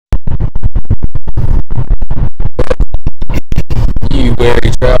you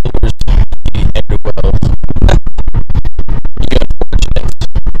wary travelers, ye ne'er-do-wells, you unfortunates,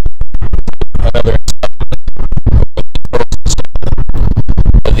 another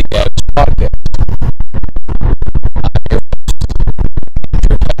of the Abbot's podcast. I'm your host,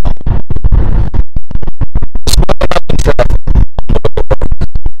 Drew Powell. Despite I've been traveling all over the world,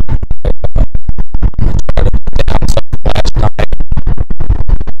 I tried to put down something last night.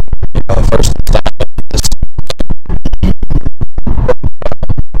 First time this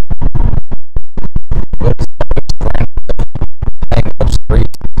but it's always trying to hang up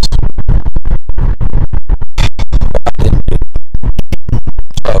streets. I didn't do it.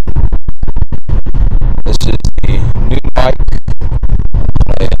 So, this is the new mic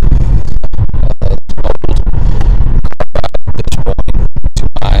about this morning to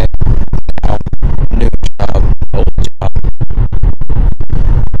my now new job, old job.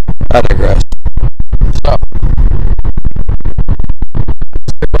 I digress. So,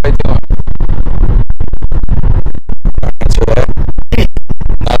 what's everybody doing? Answer that.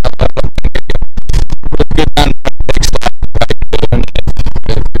 Not really good on next slide. If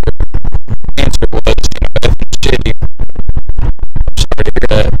your answer was, shitty, I'm sorry to hear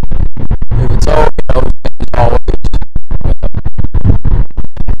that. If it's all, it's always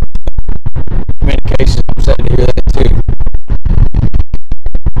communication, I'm sad to hear that too.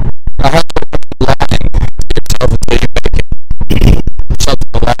 I have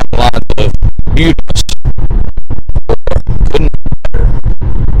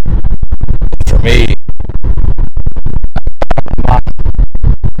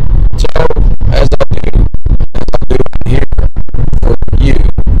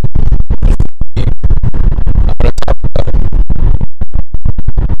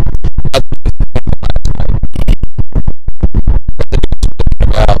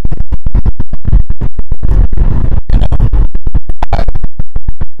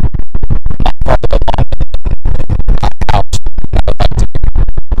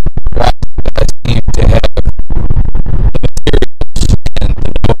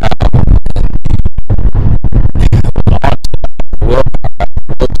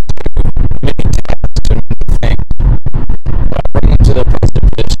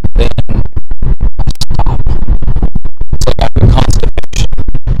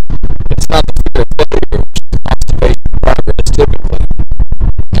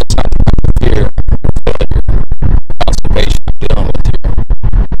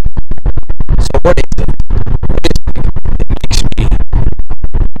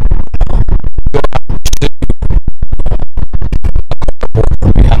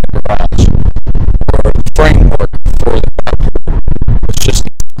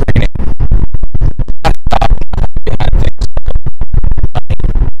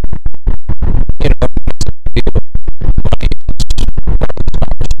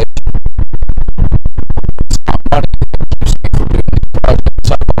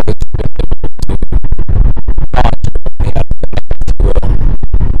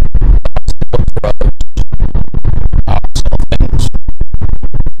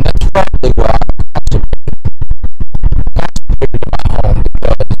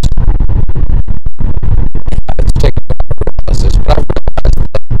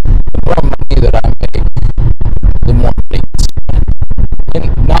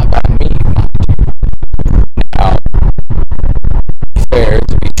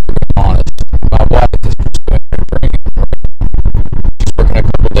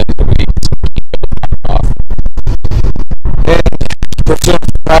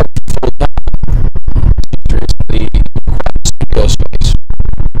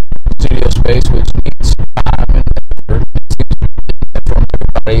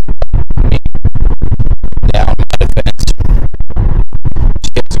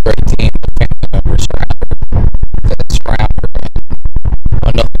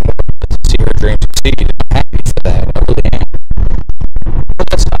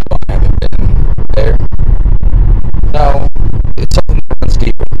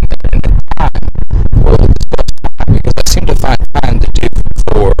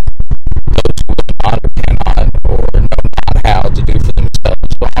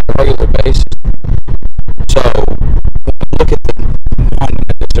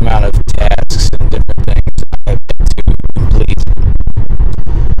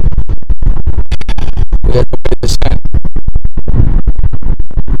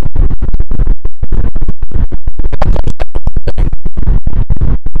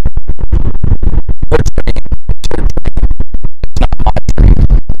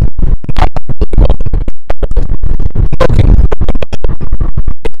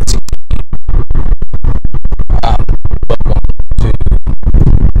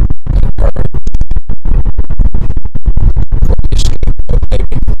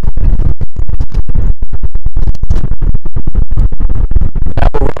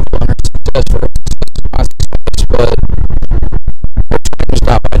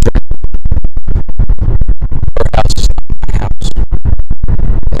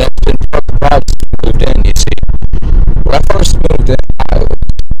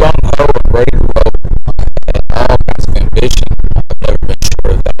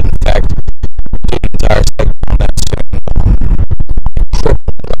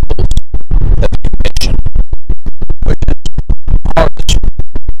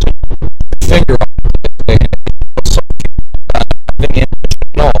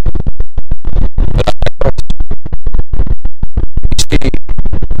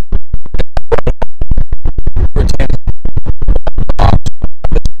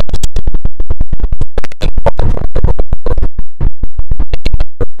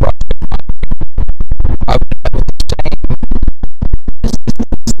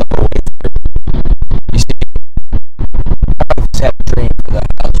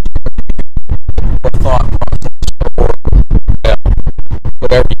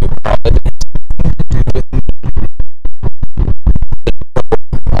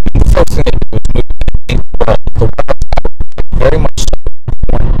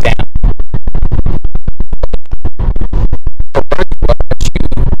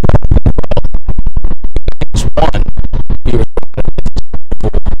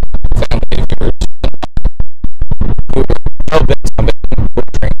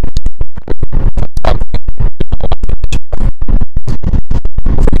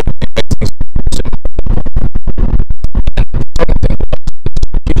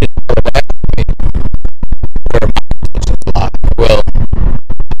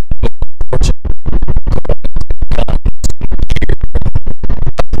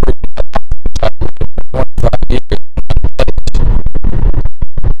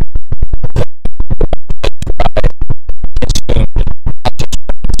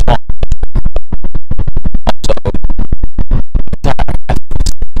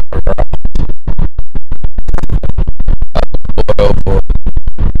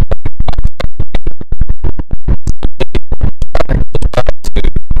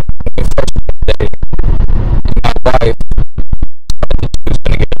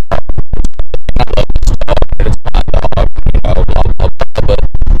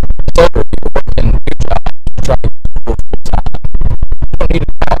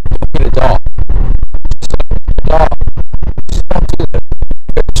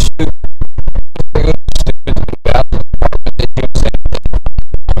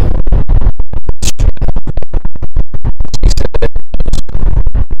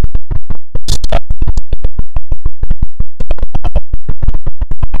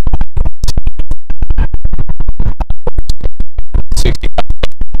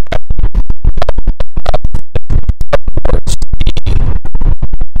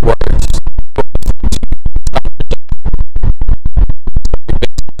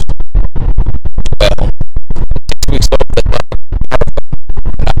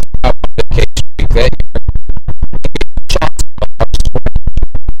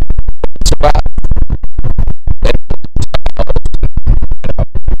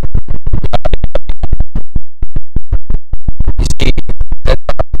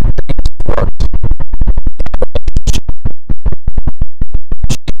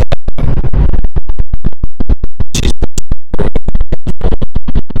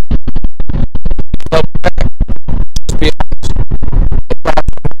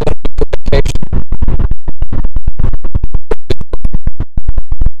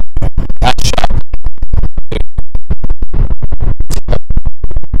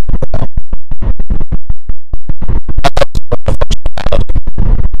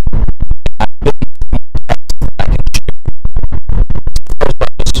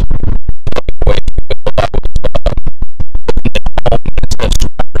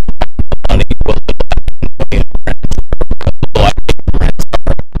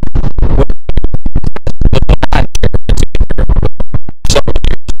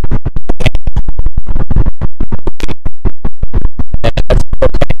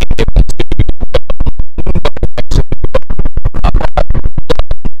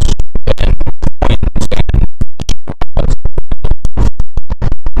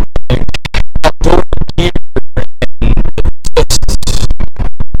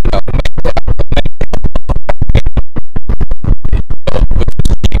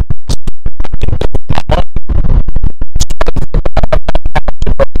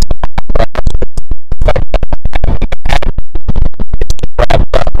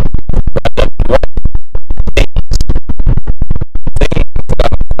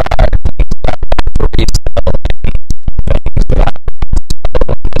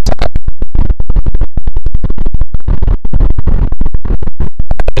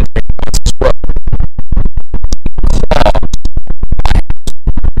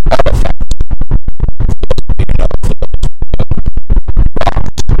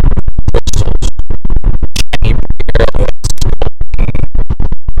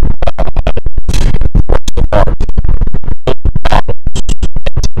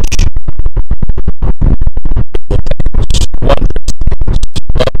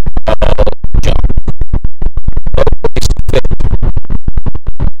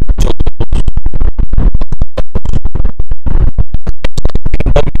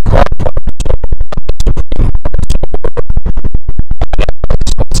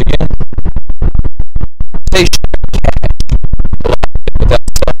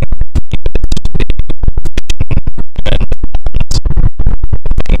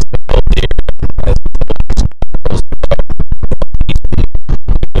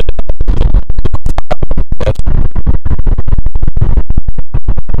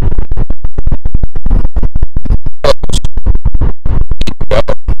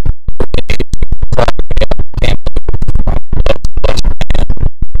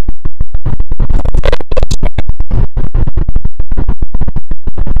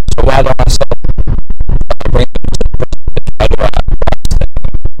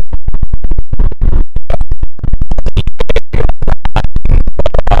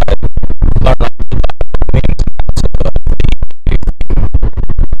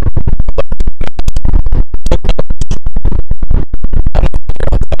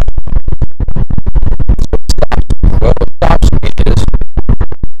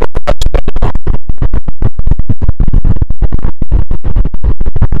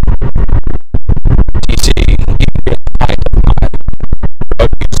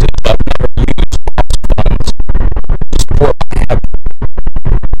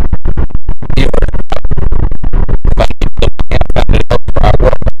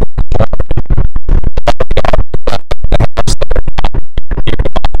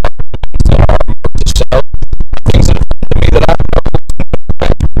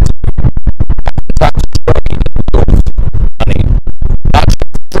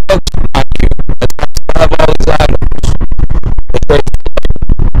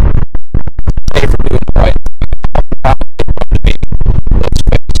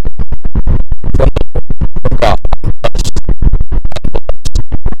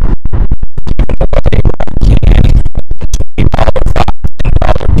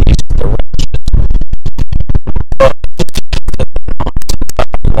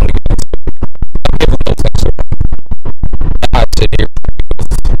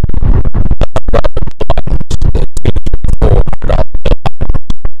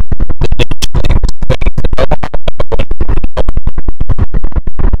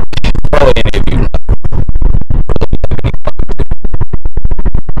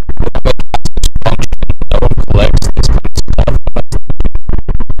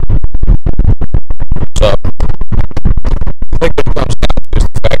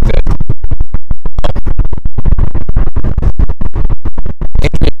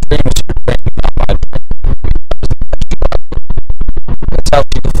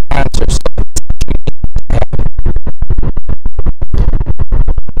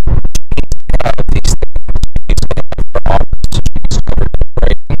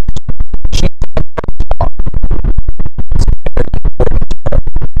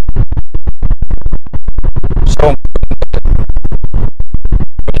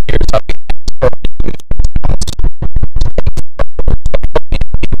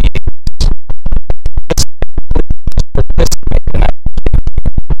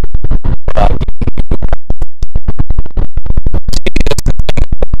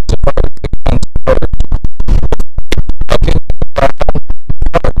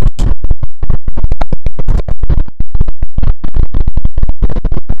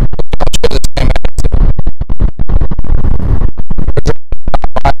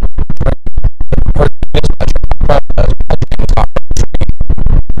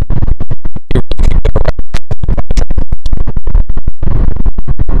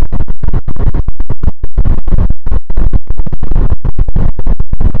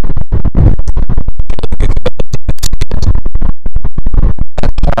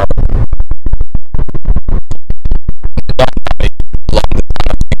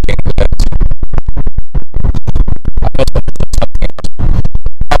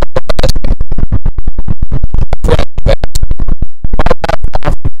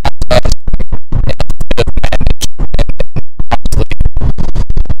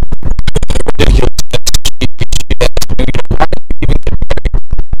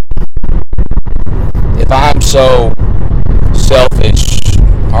so selfish,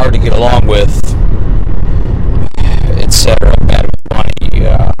 hard to get along with, etc. Bad with money,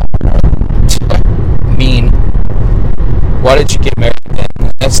 mean. Why did you get married then?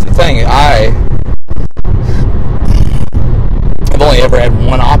 That's the thing. I've only ever had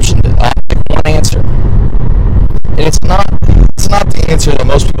one option, one answer, and it's not the answer that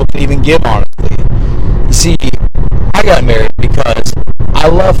most people can even give, honestly. You see, I got married because I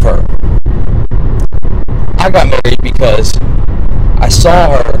love her. I got married because I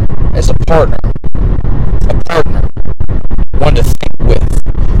saw her as a partner, one to think with,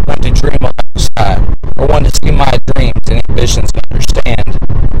 one to dream alongside, or one to see my dreams and ambitions and understand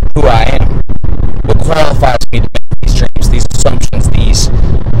who I am, what qualifies me to make these dreams, these assumptions, these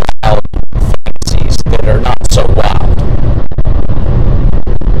wild fantasies that are not so wild.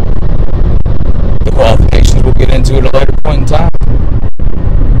 The qualifications we'll get into at a later point in time.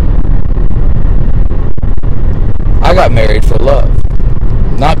 I got married for love,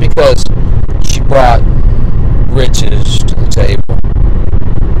 not because she brought riches to the table,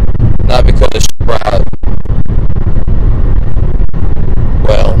 not because she brought,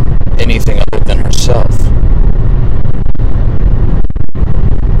 well, anything other than herself.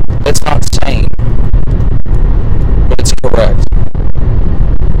 It's not sane, but it's correct.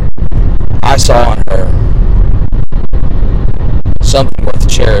 I saw in her something worth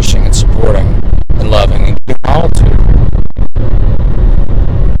cherishing and supporting and loving and giving all to.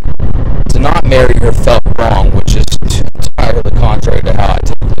 To not marry her felt wrong, which is entirely contrary to how I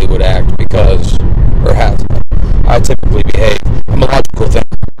typically would act, because, or how I typically behave. I'm a logical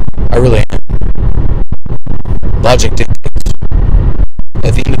thinker. I really am. Logic dictates.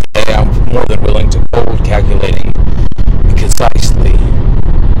 At the end of the day, I'm more than willing to cold calculating and concisely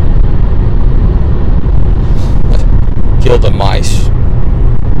kill the mice,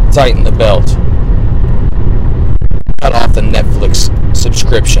 tighten the belt, cut off the Netflix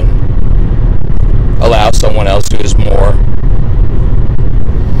subscription, allow someone else who is more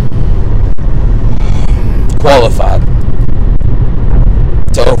qualified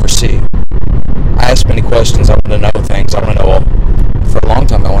to oversee. I ask many questions. I want to know things. I want to know, for a long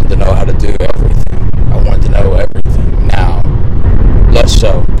time I wanted to know how to do everything. I wanted to know everything. Now, less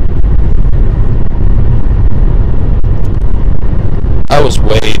so. I was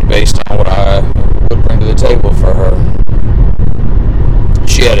weighed based on what I would bring to the table for her.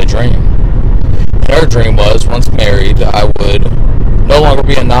 She had a dream. And her dream was, once married, I would no longer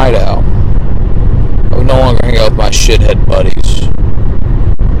be a night owl. I would no longer hang out with my shithead buddies.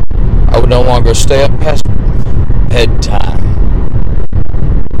 I would no longer stay up past bedtime.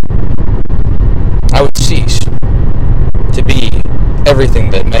 I would cease to be everything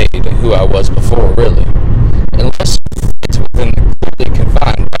that made who I was before, really. Unless it's within the clearly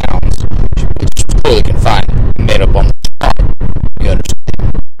confined bounds, which was clearly confined, made up on the spot. You understand?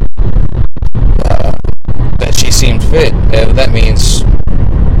 That she seemed fit. That means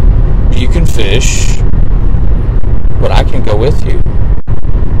you can fish, but I can go with you.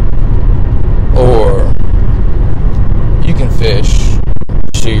 Or you can fish,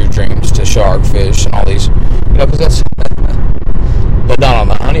 pursue your dreams to shark fish and all these, because that's, but not on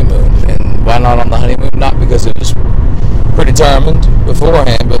the honeymoon. And why not on the honeymoon? Not because it was predetermined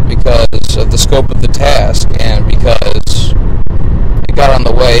beforehand, but because of the scope of the task and because it got on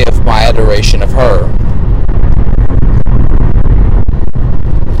the way of my adoration of her.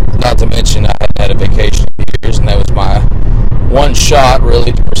 Not to mention I hadn't had a vacation in years, and that was my one shot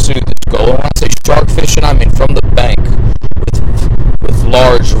really to pursue this goal. And when I say shark fishing, I mean from the bank with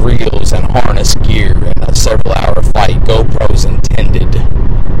large reels and harness gear and a several-hour flight, GoPros intended.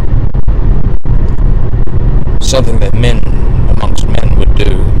 Something that men amongst men would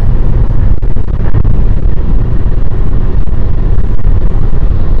do.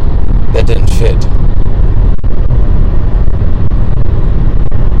 That didn't fit.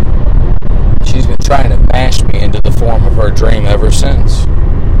 She's been trying to mash me into the form of her dream ever since.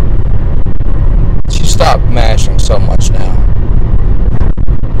 She stopped mashing so much now.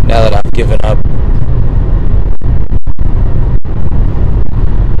 Now that I've given up.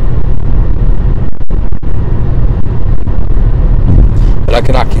 But I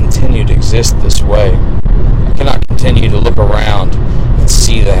cannot continue to exist this way. I cannot continue to look around and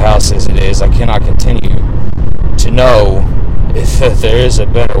see the house as it is. I cannot continue to know if there is a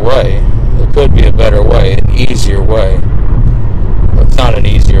better way. There could be a better way, an easier way. But it's not an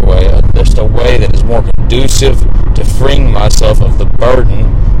easier way. There's a way that is more conducive to freeing myself of the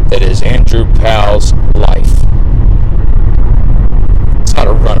burden that is Andrew Powell's life. It's not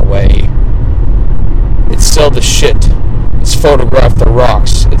a runaway. It's sell the shit. It's photograph the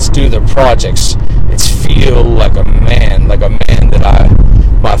rocks. It's do the projects. It's feel like a man that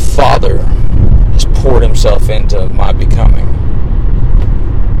my father has poured himself into my becoming.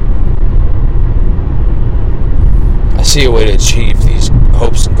 I see a way to achieve these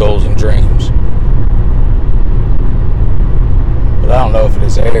hopes and goals and dreams. But I don't know if it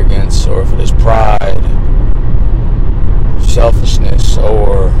is arrogance or if it is pride, selfishness,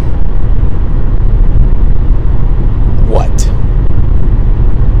 or what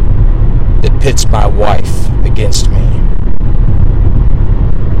that pits my wife against me.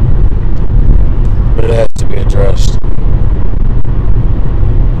 But it has to be addressed.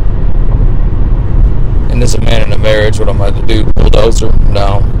 And as a man in a marriage, what am I to do? Bulldozer?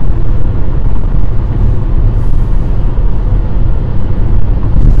 No.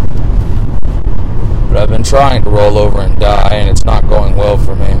 But I've been trying to roll over and die, and it's not going well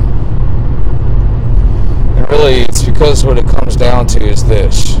for me. And really, it's because what it comes down to is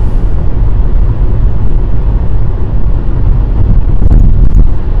this.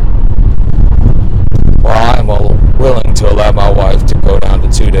 Well, I'm willing to allow my wife to go down to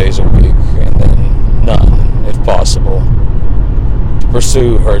 2 days a week, and then none, if possible, to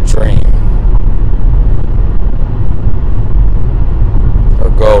pursue her dream, her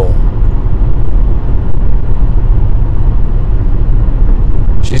goal.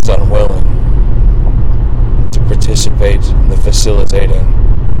 She's unwilling to participate in the facilitating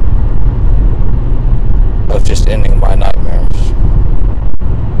of just ending my nightmares.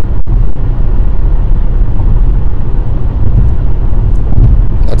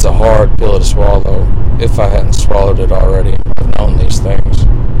 That's a hard pill to swallow, if I hadn't swallowed it already. I've known these things.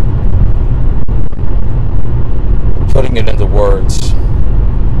 Putting it into words.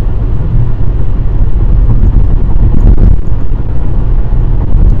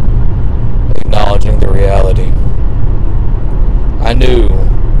 Acknowledging the reality. I knew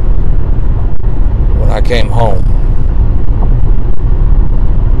when I came home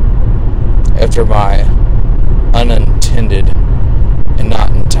after my unintended and not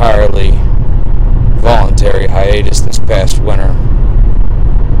entirely voluntary hiatus this past winter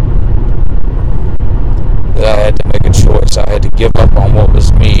that I had to make a choice. I had to give up on what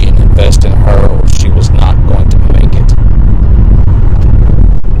was me and invest in her, or she was not going to make it.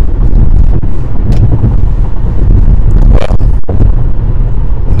 Well,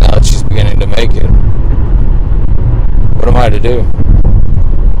 now that she's beginning to make it, what am I to do?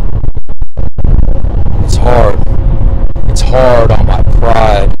 It's hard. It's hard on my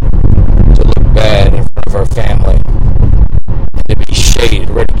pride to look bad in front of her family and to be shaded,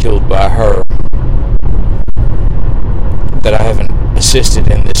 ridiculed by her, that I haven't assisted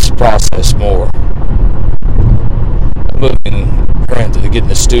in this process more. I'm moving her into getting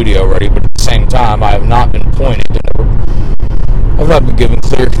the studio ready, but at the same time, I have not been pointed and I've not been given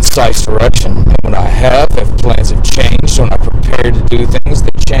clear, concise direction. And when I have, if plans have changed, when I prepare to do things,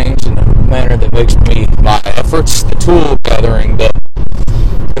 they change in a manner that makes my efforts, the tool gathering, the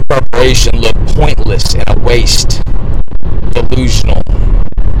preparation look pointless and a waste, delusional.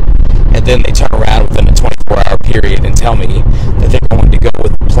 And then they turn around within a 24-hour period and tell me that they're going to go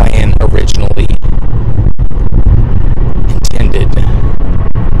with the plan originally intended.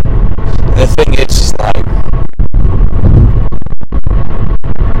 And the thing is like,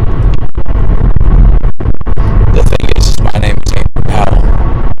 my name is Andrew Powell,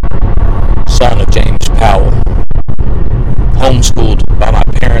 son of James Powell, homeschooled by my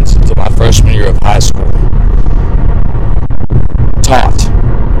parents until my freshman year of high school, taught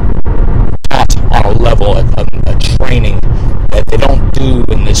on a level, a training that they don't do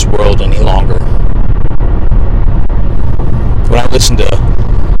in this world any longer. When I listen to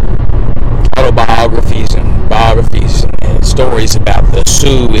autobiographies and stories about the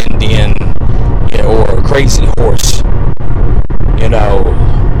Sioux Indian, or Crazy Horse, when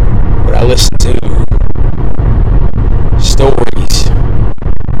I listen to stories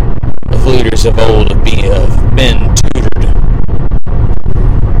of leaders of old of men tutored,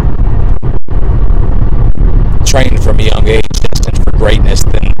 trained from a young age, destined for greatness,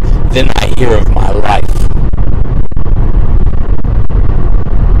 then I hear of my life.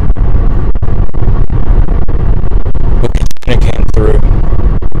 When Katrina came through,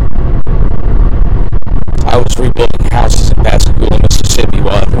 I was rebuilding houses in Pascagoula, Mississippi,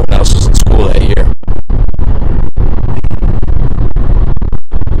 while everyone else was in school that year.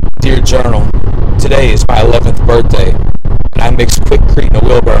 Dear Journal, today is my 11th birthday, and I mixed quickcrete in a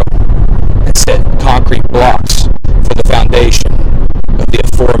wheelbarrow and set concrete blocks for the foundation of the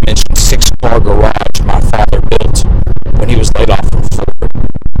aforementioned 6-car garage my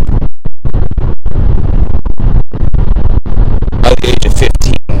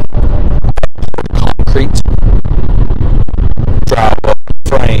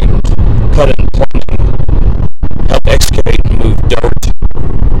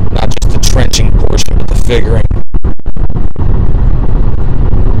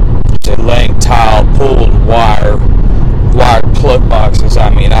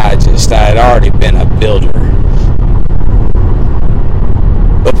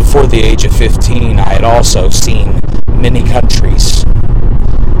had also seen many countries.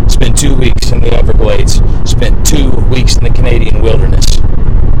 Spent 2 weeks in the Everglades. Spent 2 weeks in the Canadian wilderness.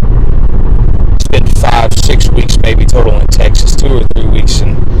 Spent 5-6 weeks maybe total in Texas. 2 or 3 weeks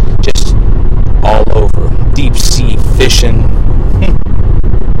in just all over. Deep sea fishing.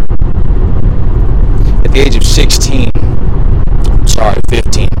 At the age of 15.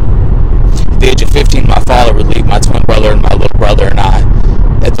 At the age of 15, my father would leave my twin brother and my little brother and I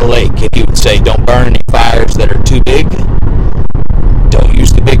at the lake, and he would say, don't burn any fires that are too big. Don't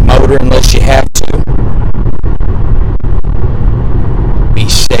use the big motor unless you have to. Be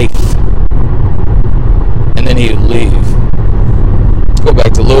safe. And then he would leave. Go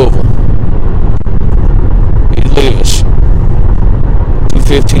back to Louisville. He'd leave us.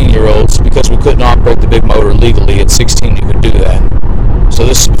 15-year-olds, because we couldn't operate the big motor legally. At 16 you could do that. So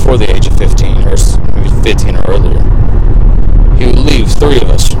this is before the age of 15, or maybe 15 or earlier. He would leave 3 of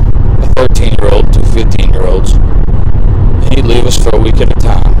us, a 13-year-old, 2 15-year-olds, and he'd leave us for a week at a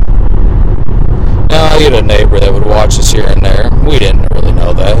time. Now, he had a neighbor that would watch us here and there. We didn't really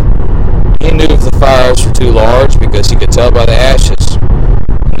know that. He knew if the fires were too large because he could tell by the ashes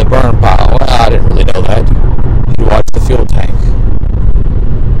in the burn pile. Well, I didn't really know that. He'd watch the fuel tank.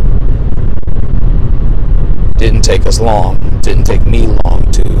 Didn't take us long. It didn't take me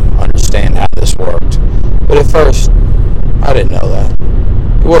long to understand how this worked. But at first, I didn't know that.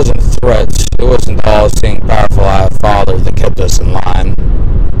 It wasn't threats. It wasn't the all-seeing, powerful eye of Father that kept us in line.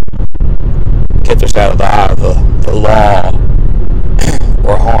 Kept us out of the eye of the law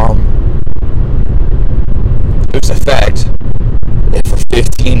or harm. It was the fact that for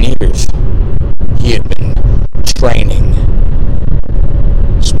 15 years, he had been training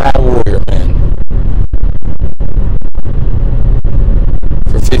small warrior men.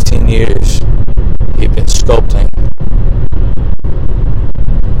 For 15 years, he had been sculpting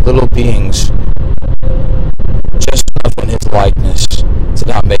little beings just enough in his likeness to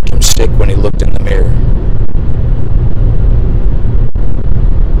not make him sick when he looked in the mirror.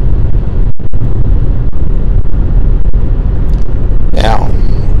 Now,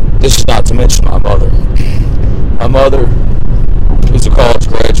 this is not to mention my mother. My mother was a college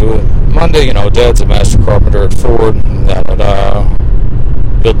graduate. Monday, Dad's a master carpenter at Ford.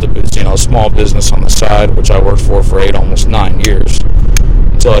 Built a small business on the side, which I worked for almost 9 years,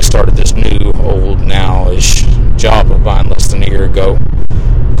 until I started this new, old, now-ish job of mine less than a year ago.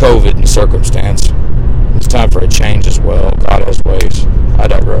 COVID and circumstance. It's time for a change as well. God has ways. I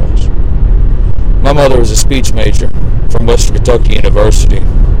digress. My mother was a speech major from Western Kentucky University.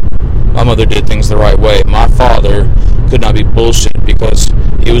 My mother did things the right way. My father could not be bullshitted because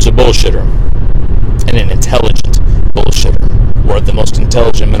he was a bullshitter. And an intelligent bullshitter. One of the most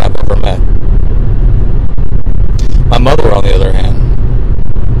intelligent men I've ever met. My mother, on the other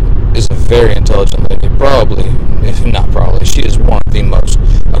hand, is a very intelligent lady. Probably, if not probably, she is one of the most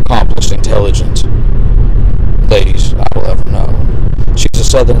accomplished, intelligent ladies I will ever know. She's a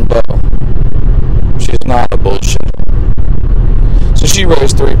Southern belle. She's not a bullshitter. So she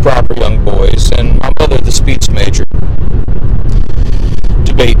raised 3 proper young boys, and my mother, the speech major,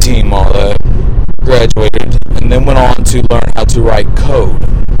 debate team, all that, graduated, and then went on to learn how to write code.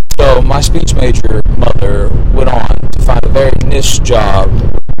 So my speech major mother went on to find a very niche job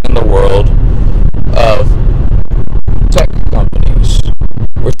in the world of tech companies,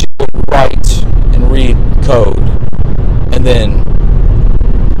 where she would write and read code, and then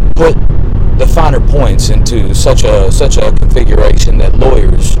put the finer points into such a configuration that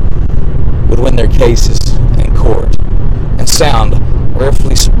lawyers would win their cases in court and sound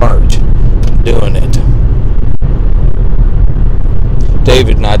wonderfully smart doing it.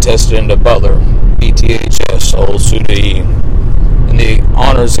 David and I tested into Butler, BTHS, old Sudie, in the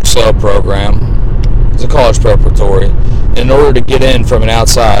Honors Excel program. It's a college preparatory. In order to get in from an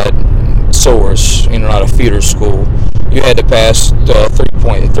outside source, not a feeder school, you had to pass the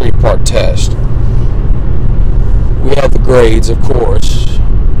 3-part test. We had the grades, of course,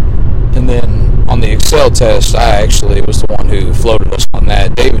 and then on the Excel test, I actually was the one who floated us on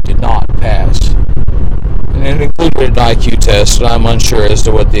that. David did not pass. And it included an IQ test, and I'm unsure as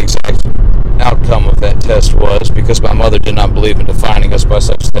to what the exact outcome of that test was, because my mother did not believe in defining us by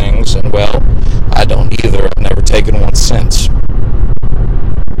such things, and well, I don't either. I've never taken one since.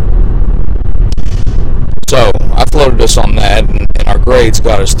 So, I floated us on that, and our grades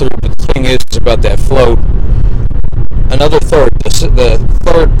got us through, but the thing is about that float, another third, the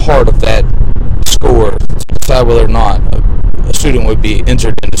third part of that score, to decide whether or not a student would be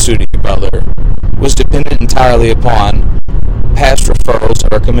entered into Sudie Butler, was dependent entirely upon past referrals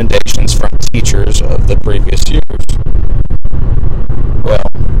and recommendations from teachers of the previous years.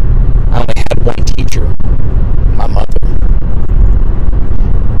 Well, I only had one teacher, my mother.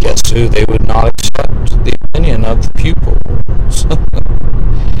 Guess who they would not accept the opinion of the pupils?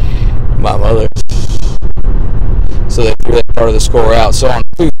 My mother. So they threw that part of the score out. So on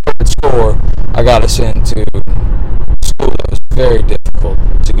the 3rd score, I got us into school that was very difficult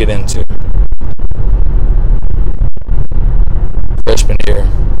to get into. Freshman year,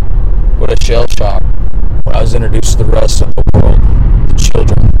 what a shell shock when I was introduced to the rest of the world, the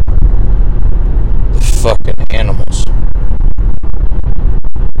children, the fucking animals.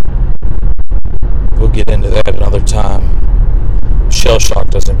 We'll get into that another time. Shell shock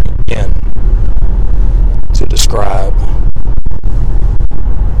doesn't begin to describe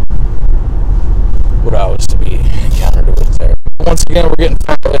what I was to be encountered with there. Once again, we're getting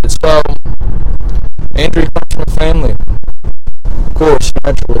fired. So, Andrew comes from a family. Of course,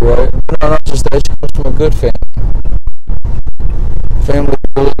 naturally, right? No, not just that, she comes from a good family. Family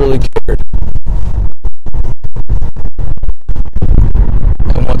who really cared.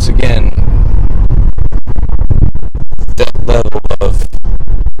 And once again, that level of,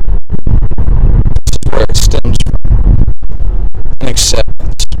 this is where it stems from, an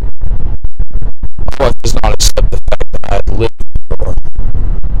acceptance. My wife does not accept the fact that I had lived for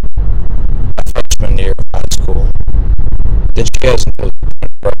my freshman year of high school, that she hasn't lived in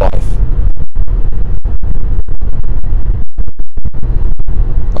her life.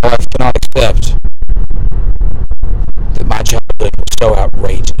 My wife cannot accept that my childhood was so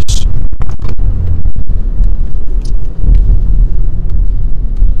outrageous.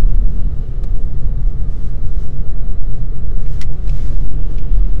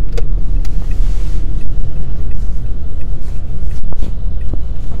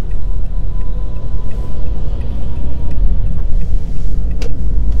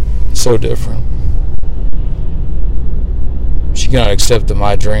 So different. She cannot accept that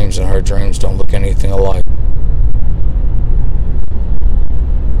my dreams and her dreams don't look anything alike.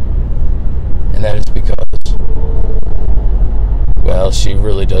 And that is because, well, she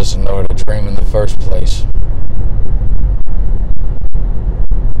really doesn't know what a dream in the first place.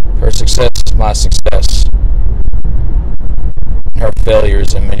 Her success is my success. Her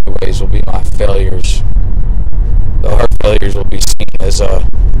failures in many ways will be my failures. Though her failures will be seen as a,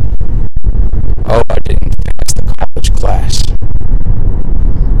 oh, I didn't pass the college class.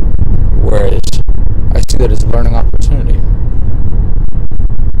 Whereas I see that as a learning opportunity.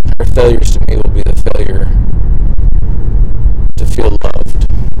 Her failures to me will be the failure to feel loved,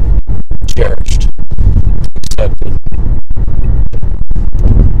 cherished, accepted.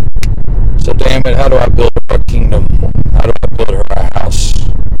 So damn it, how do I build her a kingdom? How do I build her a house,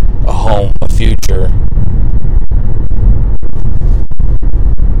 a home, a future?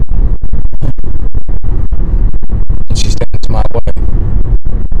 And she stands my way.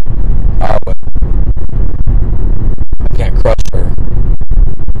 Our way. I can't crush her.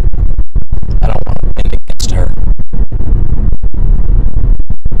 I don't want to win against her.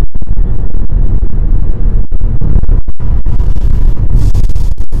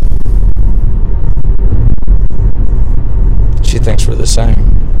 She thinks we're the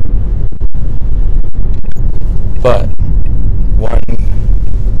same. But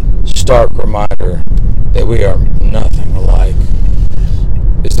one stark reminder that we are nothing alike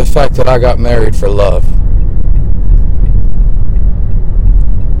is the fact that I got married for love.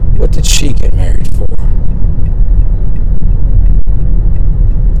 What did she get married for?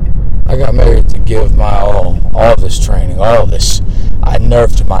 I got married to give my all this training, all this. I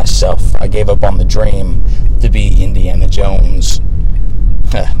nerfed myself. I gave up on the dream to be Indiana Jones.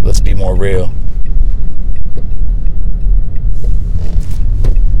 Let's be more real.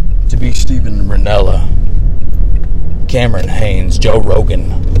 To be Steven Ranella, Cameron Haynes, Joe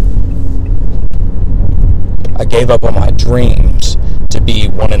Rogan. I gave up on my dreams to be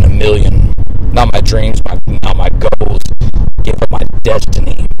one in a million. Not my dreams, not my goals. I gave up my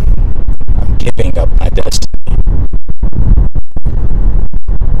destiny. I'm giving up my destiny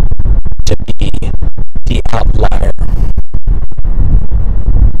to be the outlier.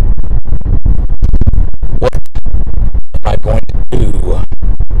 What am I going to do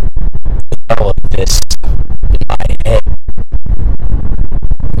with all of this in my head,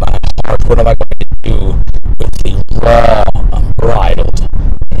 my heart? What am I going to do with the raw, unbridled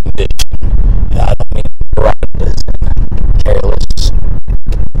ambition? And I don't mean bridled as in careless,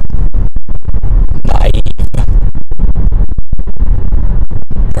 naive,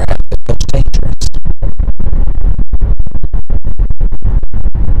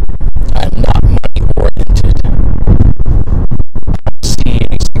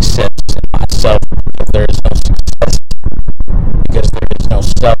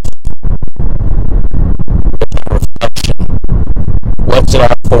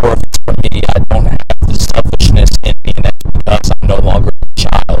 Or if it's for me, I don't have the selfishness in me, and that's because I'm no longer a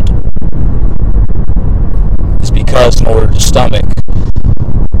child. It's because in order to stomach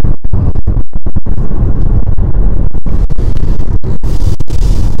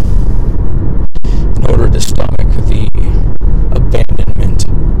the abandonment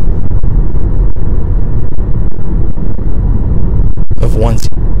of one's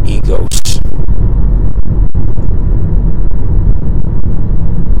egos,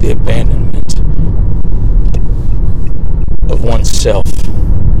 the abandonment of oneself,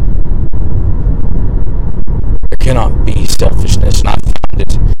 there cannot be selfishness, and I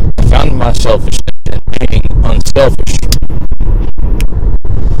found my selfishness in being unselfish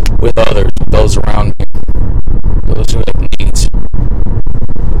with others, with those around me, those who have needs,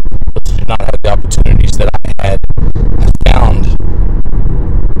 those who do not have the opportunities that I had. I found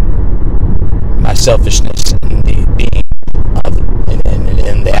my selfishness in the being of,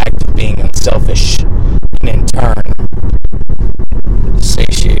 in the act of being unselfish, and in turn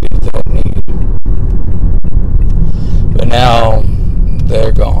satiated that need. But now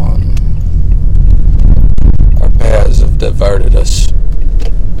they're gone. Our paths have diverted us.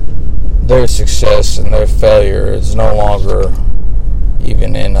 Their success and their failure is no longer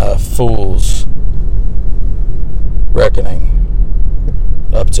even in a fool's reckoning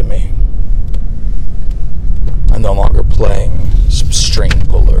up to me. I'm no longer playing some string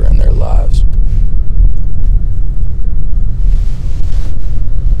puller in their lives.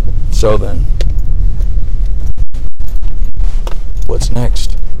 So then, what's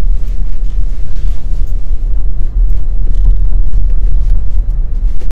next?